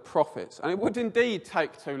 Samuel, and the prophets. And it would indeed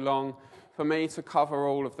take too long for me to cover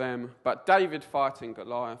all of them. But David fighting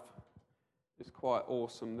Goliath is quite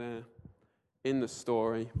awesome there in the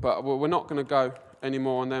story. But we're not going to go any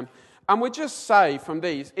more on them. And we just say from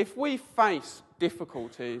these, if we face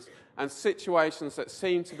difficulties and situations that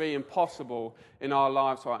seem to be impossible in our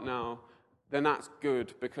lives right now, then that's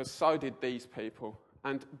good, because so did these people.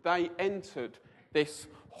 And they entered this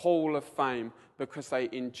hall of fame because they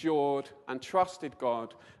endured and trusted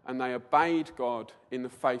God, and they obeyed God in the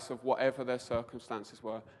face of whatever their circumstances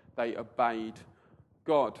were. They obeyed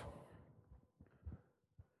God.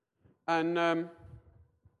 And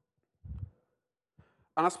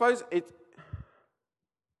I suppose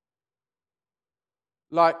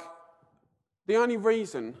the only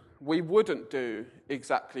reason we wouldn't do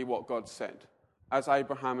exactly what God said, as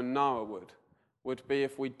Abraham and Noah would be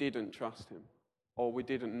if we didn't trust him or we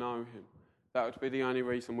didn't know him. That would be the only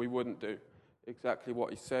reason we wouldn't do exactly what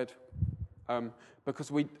he said,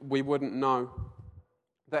 because we wouldn't know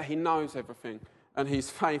that he knows everything, and he's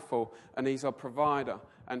faithful, and he's our provider,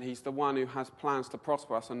 and he's the one who has plans to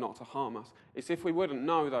prosper us and not to harm us. It's if we wouldn't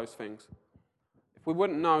know those things, if we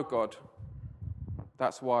wouldn't know God,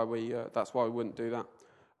 that's why we wouldn't do that.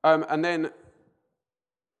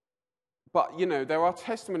 But there are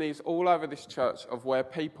testimonies all over this church of where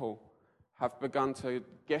people have begun to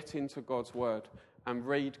get into God's word and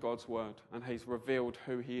read God's word, and he's revealed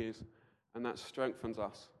who he is, and that strengthens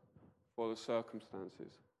us for the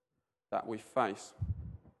circumstances that we face.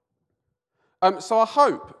 So I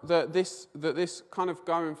hope that this kind of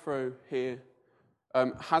going through here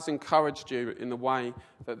has encouraged you in the way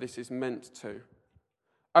that this is meant to.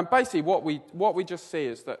 And basically what we just see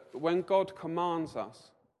is that when God commands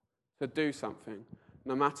us to do something,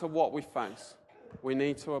 no matter what we face, we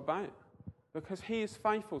need to obey it, because he is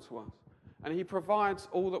faithful to us and he provides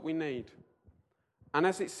all that we need. And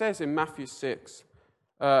as it says in Matthew 6,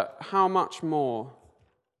 how much more,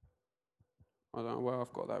 I don't know where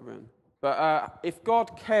I've got that written, but if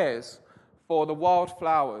God cares for the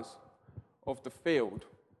wildflowers of the field,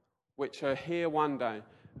 which are here one day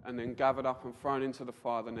and then gathered up and thrown into the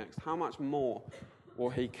fire the next, how much more will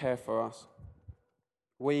he care for us?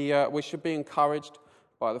 We should be encouraged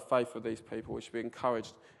by the faith of these people. We should be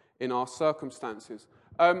encouraged in our circumstances.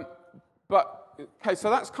 So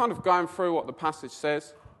that's kind of going through what the passage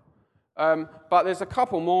says. But there's a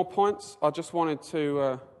couple more points I just wanted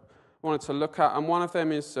to look at, and one of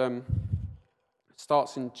them is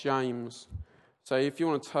starts in James. So if you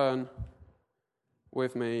want to turn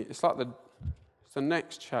with me, it's the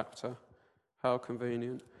next chapter. How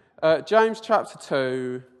convenient. James chapter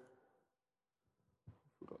 2.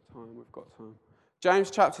 We've got time.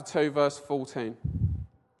 James chapter 2, verse 14.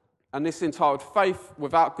 And this is entitled, Faith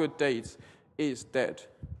Without Good Deeds is Dead.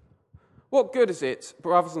 What good is it,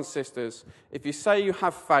 brothers and sisters, if you say you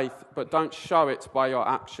have faith but don't show it by your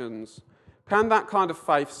actions? Can that kind of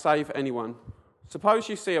faith save anyone? Suppose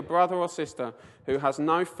you see a brother or sister who has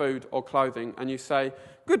no food or clothing, and you say,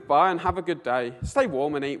 goodbye and have a good day, stay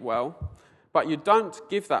warm and eat well, but you don't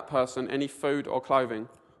give that person any food or clothing.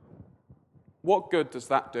 What good does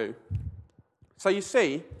that do? So you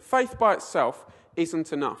see, faith by itself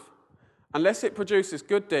isn't enough. Unless it produces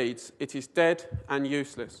good deeds, it is dead and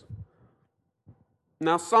useless.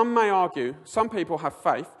 Now, some may argue, some people have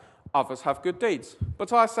faith, others have good deeds.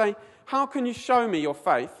 But I say, how can you show me your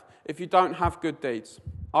faith if you don't have good deeds?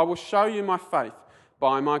 I will show you my faith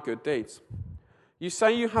by my good deeds. You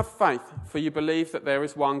say you have faith, for you believe that there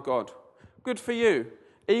is one God. Good for you.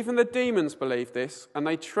 Even the demons believe this, and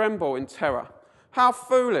they tremble in terror. How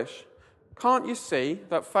foolish! Can't you see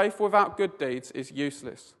that faith without good deeds is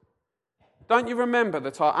useless? Don't you remember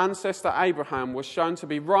that our ancestor Abraham was shown to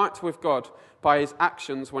be right with God by his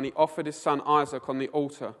actions when he offered his son Isaac on the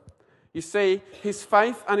altar? You see, his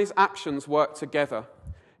faith and his actions worked together.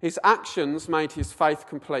 His actions made his faith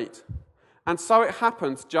complete. And so it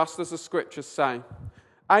happened just as the scriptures say.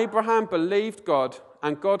 Abraham believed God,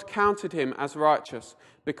 and God counted him as righteous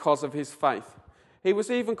because of his faith. He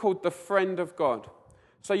was even called the friend of God.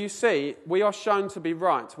 So you see, we are shown to be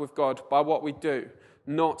right with God by what we do,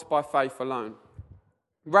 not by faith alone.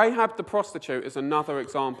 Rahab the prostitute is another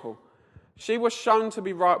example. She was shown to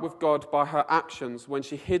be right with God by her actions when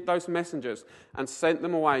she hid those messengers and sent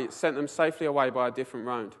them safely away by a different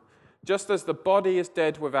road. Just as the body is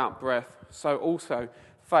dead without breath, so also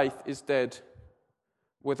faith is dead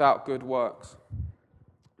without good works.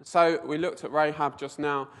 So we looked at Rahab just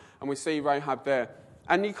now, and we see Rahab there.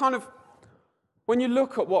 And you kind of, when you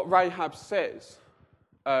look at what Rahab says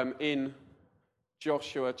in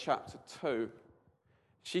Joshua chapter 2,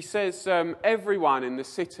 she says, everyone in the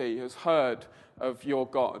city has heard of your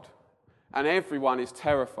God, and everyone is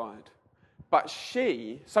terrified. But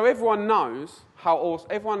so everyone knows how awesome,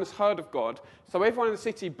 everyone has heard of God, so everyone in the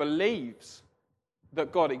city believes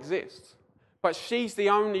that God exists. But she's the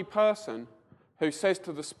only person who says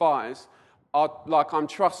to the spies, I'm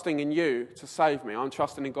trusting in you to save me. I'm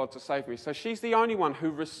trusting in God to save me. So she's the only one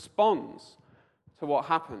who responds to what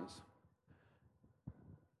happens.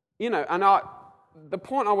 And the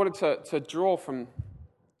point I wanted to draw from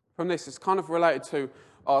this is kind of related to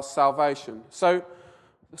our salvation. So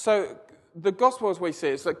the gospel as we see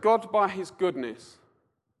it is that God, by his goodness,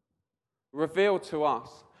 revealed to us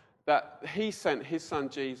that he sent his son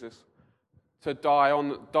Jesus to die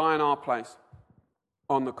in our place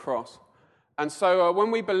on the cross. And so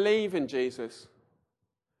when we believe in Jesus,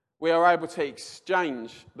 we are able to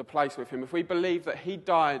exchange the place with him. If we believe that he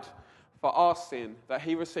died for our sin, that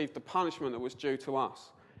he received the punishment that was due to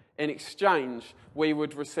us, in exchange, we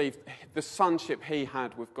would receive the sonship he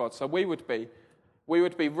had with God. So we would be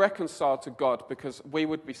reconciled to God because we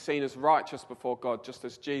would be seen as righteous before God, just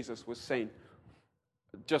as Jesus was seen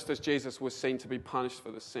to be punished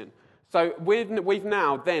for the sin. So we've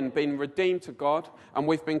now then been redeemed to God, and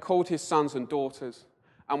we've been called his sons and daughters,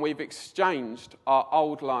 and we've exchanged our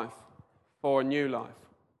old life for a new life.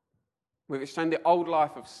 We've exchanged the old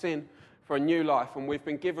life of sin for a new life, and we've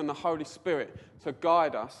been given the Holy Spirit to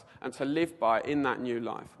guide us and to live by in that new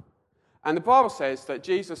life. And the Bible says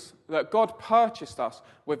that God purchased us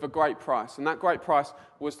with a great price, and that great price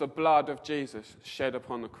was the blood of Jesus shed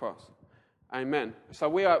upon the cross. Amen. So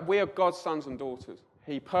we are God's sons and daughters.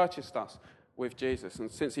 He purchased us with Jesus, and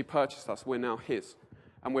since he purchased us, we're now his,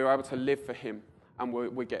 and we're able to live for him, and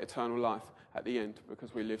we get eternal life at the end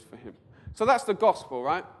because we lived for him. So that's the gospel,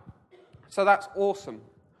 right? So that's awesome.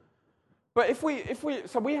 But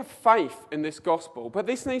so we have faith in this gospel, but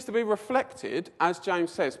this needs to be reflected, as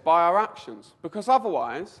James says, by our actions, because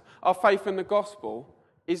otherwise our faith in the gospel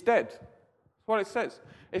is dead. That's what it says.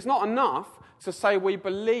 It's not enough to say we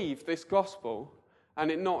believe this gospel and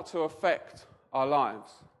it not to affect our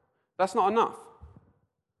lives. That's not enough.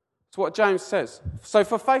 It's what James says. So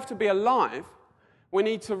for faith to be alive, we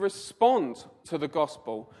need to respond to the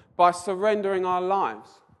gospel by surrendering our lives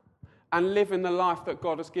and living the life that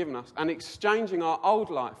God has given us and exchanging our old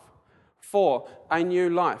life for a new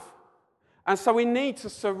life. And so we need to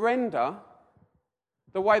surrender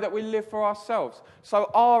the way that we live for ourselves. So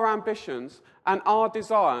our ambitions and our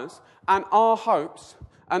desires and our hopes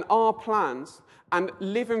and our plans and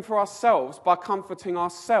living for ourselves by comforting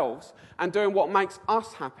ourselves and doing what makes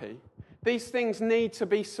us happy, these things need to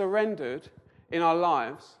be surrendered in our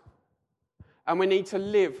lives. And we need to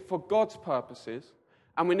live for God's purposes.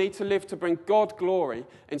 And we need to live to bring God glory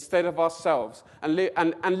instead of ourselves. And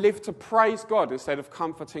live to praise God instead of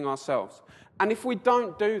comforting ourselves. And if we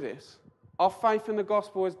don't do this, our faith in the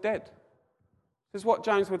gospel is dead. This is what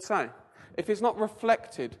James would say. If it's not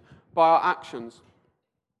reflected by our actions,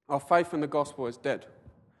 our faith in the gospel is dead.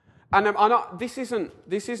 And this isn't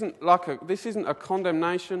a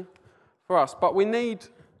condemnation for us, but we need,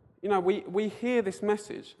 we hear this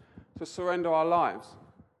message to surrender our lives.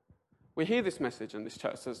 We hear this message in this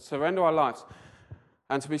church to surrender our lives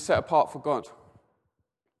and to be set apart for God.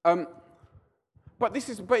 But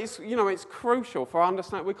it's crucial for our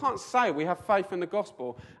understanding. We can't say we have faith in the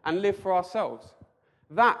gospel and live for ourselves.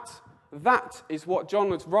 That is what John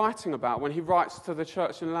was writing about when he writes to the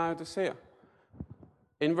church in Laodicea.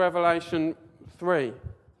 In Revelation 3.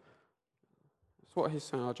 That's what he's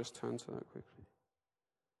saying. I'll just turn to that quickly.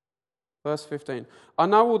 Verse 15. I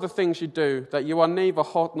know all the things you do, that you are neither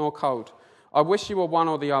hot nor cold. I wish you were one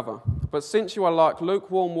or the other. But since you are like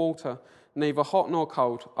lukewarm water, neither hot nor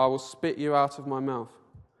cold, I will spit you out of my mouth.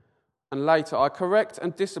 And later, I correct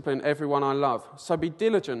and discipline everyone I love. So be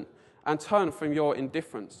diligent and turn from your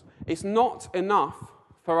indifference. It's not enough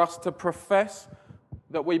for us to profess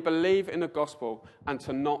that we believe in the gospel and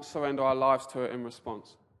to not surrender our lives to it in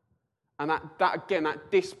response. And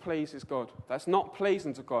that displeases God. That's not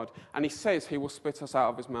pleasing to God. And he says he will spit us out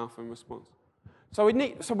of his mouth in response. So we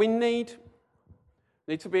need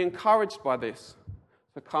to be encouraged by this,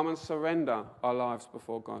 to come and surrender our lives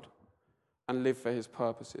before God and live for his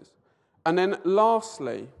purposes. And then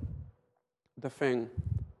lastly, the thing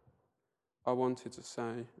I wanted to say,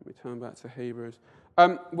 let me turn back to Hebrews.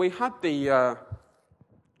 We had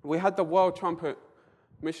the World Trumpet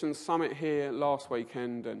Mission Summit here last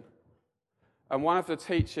weekend, and one of the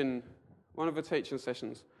teaching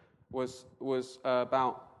sessions was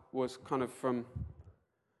kind of from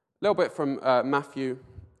a little bit from Matthew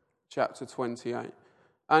chapter 28,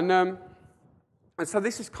 and so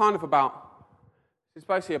this is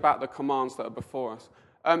basically about the commands that are before us.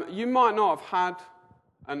 You might not have had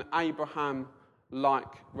an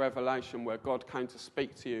Abraham-like revelation where God came to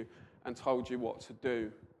speak to you and told you what to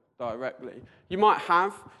do directly. You might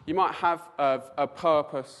have a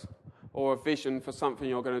purpose or a vision for something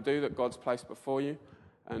you're going to do that God's placed before you.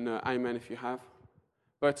 And amen if you have.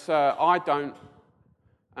 But I don't,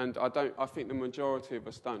 and I think the majority of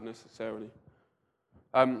us don't necessarily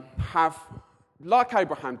have, like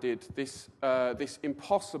Abraham did, this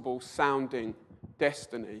impossible sounding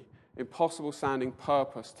destiny, impossible sounding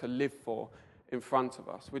purpose to live for in front of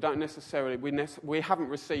us. We don't necessarily, we haven't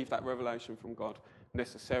received that revelation from God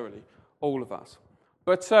necessarily, all of us.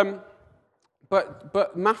 But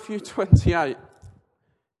Matthew 28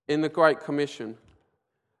 in the Great Commission,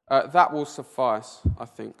 that will suffice, I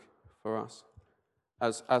think, for us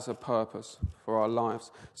as a purpose for our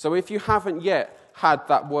lives. So if you haven't yet had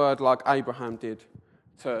that word like Abraham did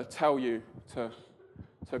to tell you to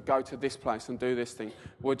go to this place and do this thing,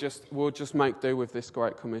 we'll just make do with this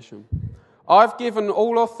Great Commission. I've given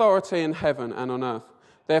all authority in heaven and on earth.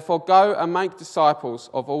 Therefore go and make disciples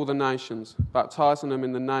of all the nations, baptizing them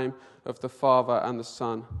in the name of the Father and the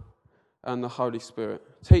Son and the Holy Spirit.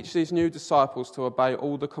 Teach these new disciples to obey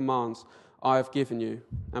all the commands I have given you,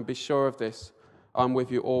 and be sure of this, I'm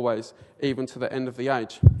with you always, even to the end of the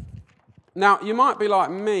age. Now, you might be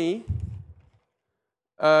like me,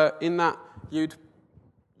 in that you'd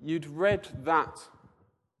read that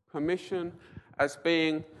commission as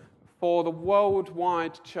being for the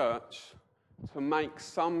worldwide church to make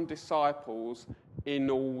some disciples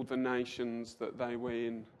in all the nations that they were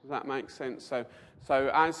in. Does that make sense? So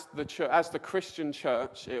as the Christian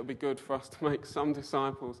church, it would be good for us to make some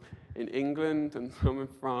disciples in England and some in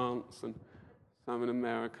France and some in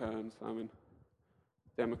America and some in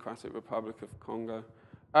Democratic Republic of Congo.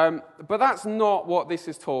 But that's not what this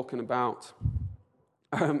is talking about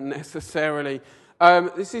necessarily.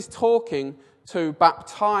 This is talking to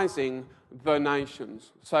baptizing the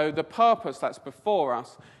nations. So the purpose that's before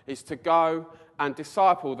us is to go and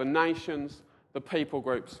disciple the nations, the people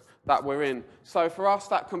groups that we're in. So for us,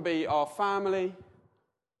 that can be our family,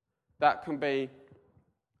 that can be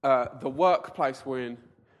the workplace we're in,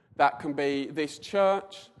 that can be this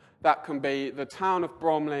church, that can be the town of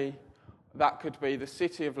Bromley, that could be the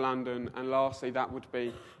city of London, and lastly, that would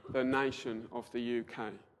be the nation of the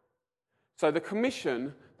UK. So the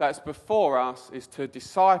commission that's before us is to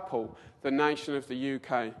disciple the nation of the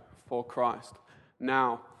UK for Christ.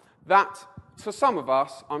 Now, that, to some of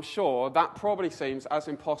us, I'm sure, that probably seems as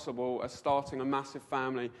impossible as starting a massive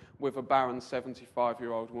family with a barren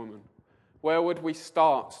 75-year-old woman. Where would we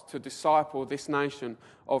start to disciple this nation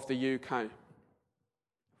of the UK?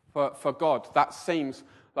 For God, that seems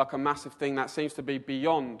like a massive thing. That seems to be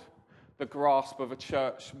beyond the grasp of a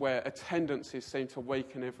church where attendances seem to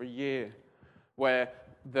weaken every year, where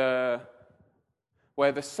the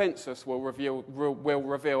census will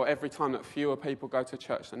reveal every time that fewer people go to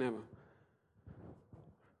church than ever.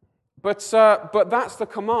 But that's the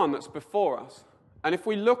command that's before us. And if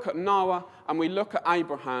we look at Noah and we look at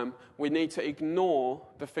Abraham, we need to ignore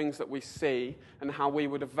the things that we see and how we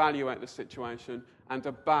would evaluate the situation and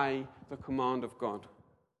obey the command of God.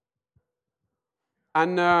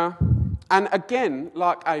 And again,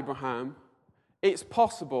 like Abraham, it's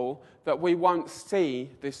possible that we won't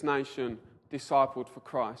see this nation discipled for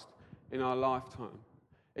Christ in our lifetime.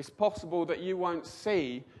 It's possible that you won't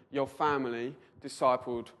see your family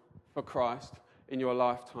discipled for Christ in your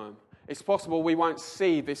lifetime. It's possible we won't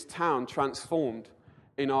see this town transformed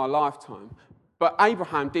in our lifetime. But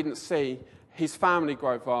Abraham didn't see his family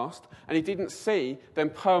grow vast, and he didn't see them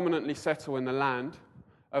permanently settle in the land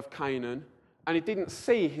of Canaan, and he didn't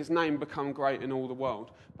see his name become great in all the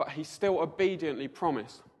world. But he still obediently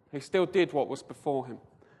promised. He still did what was before him.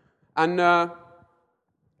 And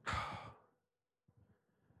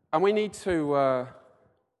we need to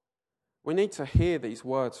hear these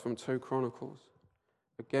words from 2 Chronicles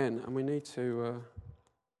again, and we need to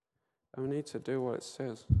do what it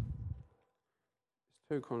says. It's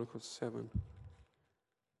 2 Chronicles 7.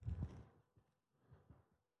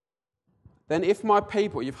 Then if my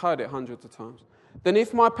people, you've heard it hundreds of times, then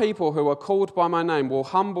if my people who are called by my name will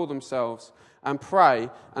humble themselves and pray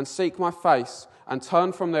and seek my face and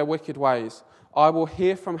turn from their wicked ways, I will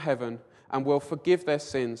hear from heaven and will forgive their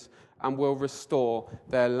sins and will restore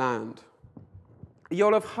their land.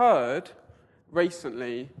 You'll have heard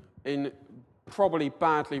recently in probably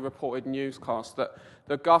badly reported newscasts that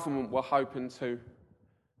the government were hoping to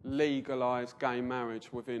legalise gay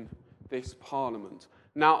marriage within this parliament.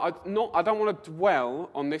 Now, I don't want to dwell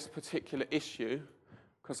on this particular issue,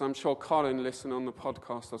 because I'm sure Colin, listening on the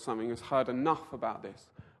podcast or something, has heard enough about this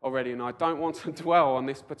already, and I don't want to dwell on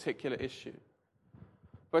this particular issue.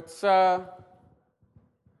 But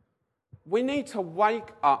we need to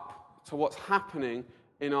wake up to what's happening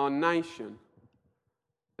in our nation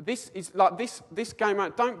this is like this game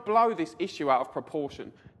out. Don't blow this issue out of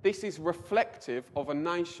proportion. This is reflective of a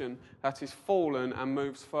nation that is fallen and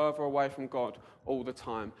moves further away from God all the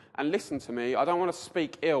time. And listen to me, I don't want to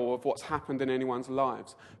speak ill of what's happened in anyone's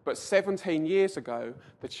lives, but 17 years ago,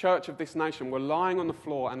 the church of this nation were lying on the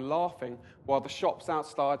floor and laughing while the shops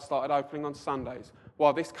outside started opening on Sundays,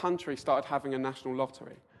 while this country started having a national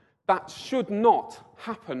lottery. That should not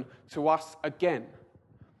happen to us again.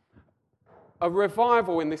 A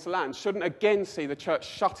revival in this land shouldn't again see the church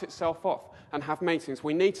shut itself off and have meetings.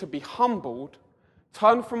 We need to be humbled,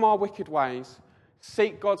 turn from our wicked ways,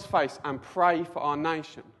 seek God's face and pray for our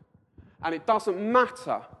nation. And it doesn't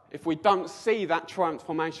matter if we don't see that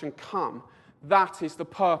transformation come. That is the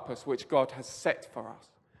purpose which God has set for us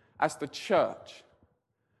as the church.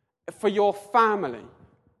 For your family.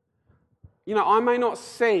 You know, I may not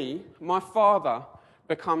see my father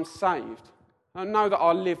become saved. I know that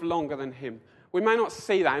I'll live longer than him. We may not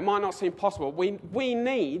see that. It might not seem possible. We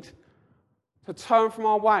need to turn from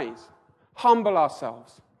our ways, humble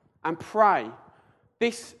ourselves, and pray.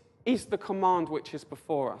 This is the command which is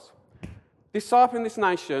before us. Discipling this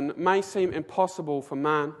nation may seem impossible for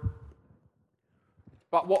man,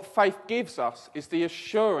 but what faith gives us is the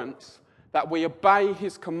assurance that we obey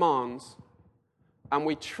his commands and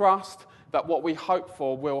we trust that what we hope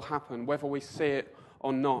for will happen, whether we see it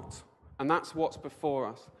or not. And that's what's before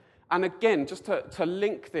us. And again, just to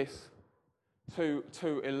link this to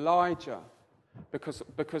Elijah,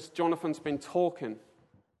 because Jonathan's been talking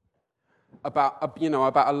about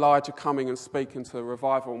Elijah coming and speaking to the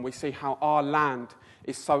revival, and we see how our land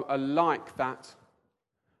is so alike that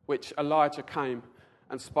which Elijah came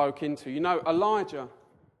and spoke into. You know, Elijah,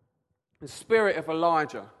 the spirit of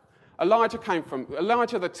Elijah came from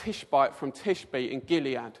Elijah the Tishbite from Tishbe in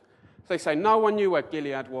Gilead. They say no one knew where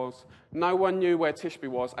Gilead was, no one knew where Tishbe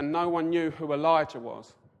was, and no one knew who Elijah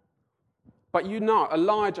was. But you know,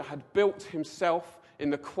 Elijah had built himself in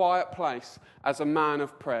the quiet place as a man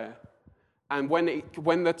of prayer. And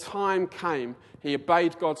when the time came, he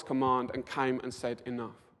obeyed God's command and came and said,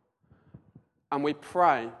 enough. And we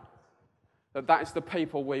pray that is the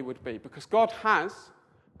people we would be. Because God has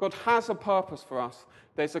a purpose for us.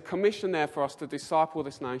 There's a commission there for us to disciple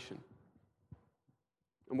this nation.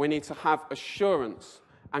 And we need to have assurance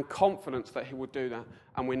and confidence that he will do that.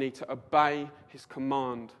 And we need to obey his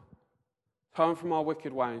command. Turn from our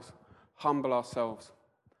wicked ways, humble ourselves,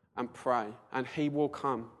 and pray. And he will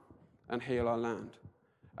come and heal our land.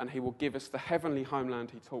 And he will give us the heavenly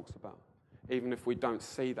homeland he talks about, even if we don't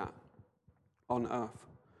see that on earth.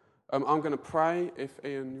 I'm going to pray. If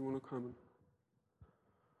Ian, you want to come.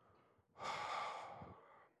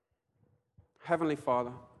 Heavenly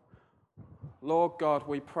Father, Lord God,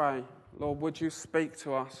 we pray, Lord, would you speak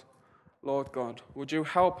to us, Lord God? Would you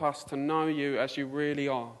help us to know you as you really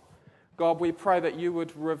are? God, we pray that you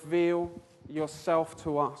would reveal yourself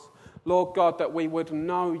to us. Lord God, that we would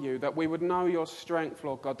know you, that we would know your strength,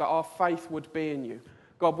 Lord God, that our faith would be in you.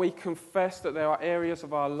 God, we confess that there are areas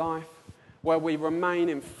of our life where we remain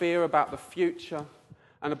in fear about the future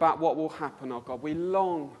and about what will happen, oh God. We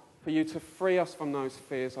long for you to free us from those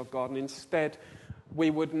fears, oh God, and instead we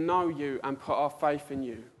would know you and put our faith in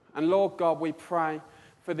you. And Lord God, we pray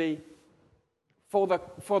for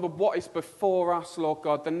what is before us, Lord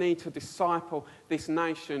God, the need to disciple this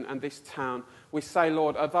nation and this town. We say,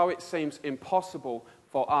 Lord, although it seems impossible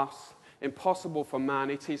for us, impossible for man,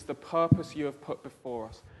 it is the purpose you have put before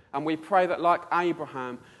us. And we pray that like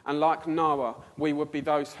Abraham and like Noah, we would be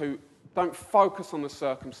those who don't focus on the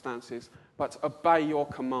circumstances, but obey your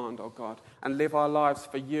command, oh God, and live our lives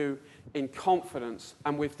for you in confidence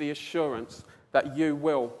and with the assurance that you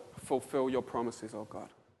will fulfill your promises, oh God.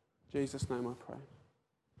 In Jesus' name I pray.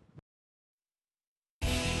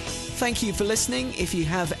 Thank you for listening. If you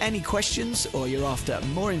have any questions or you're after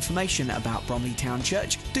more information about Bromley Town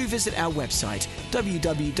Church, do visit our website,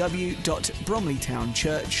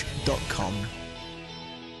 www.bromleytownchurch.com.